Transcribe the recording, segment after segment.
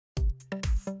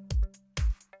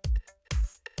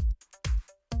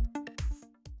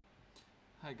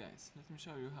Hi guys, let me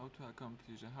show you how to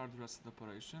accomplish a hard reset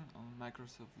operation on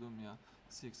Microsoft Lumia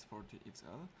 640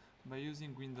 XL by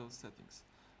using Windows settings.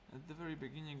 At the very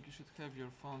beginning you should have your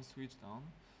phone switched on,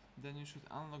 then you should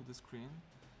unlock the screen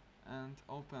and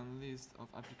open list of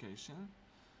application.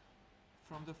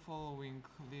 From the following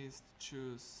list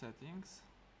choose settings.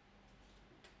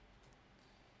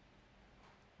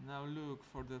 Now look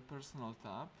for the personal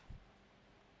tab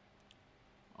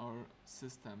or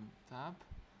system tab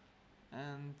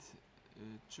and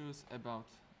choose about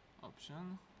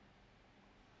option.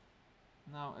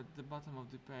 Now at the bottom of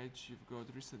the page you've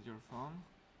got reset your phone,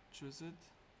 choose it,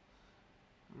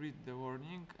 read the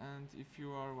warning, and if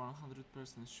you are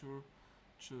 100% sure,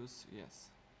 choose yes.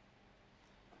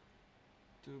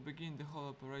 To begin the whole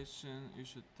operation you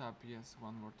should tap yes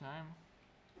one more time,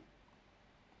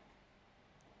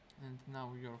 and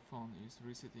now your phone is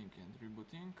resetting and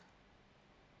rebooting.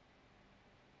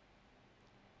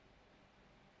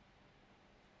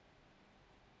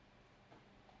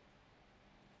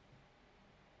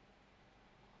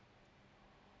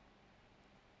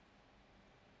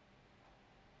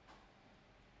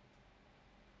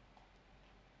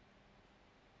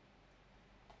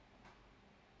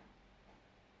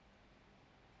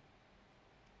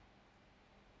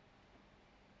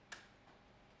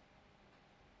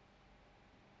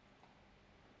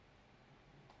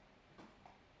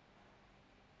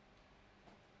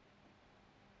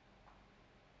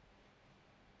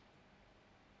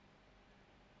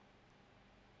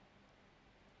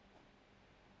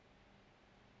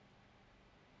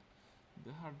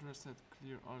 The hard reset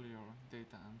clear all your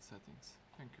data and settings.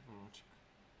 Thank you for watching.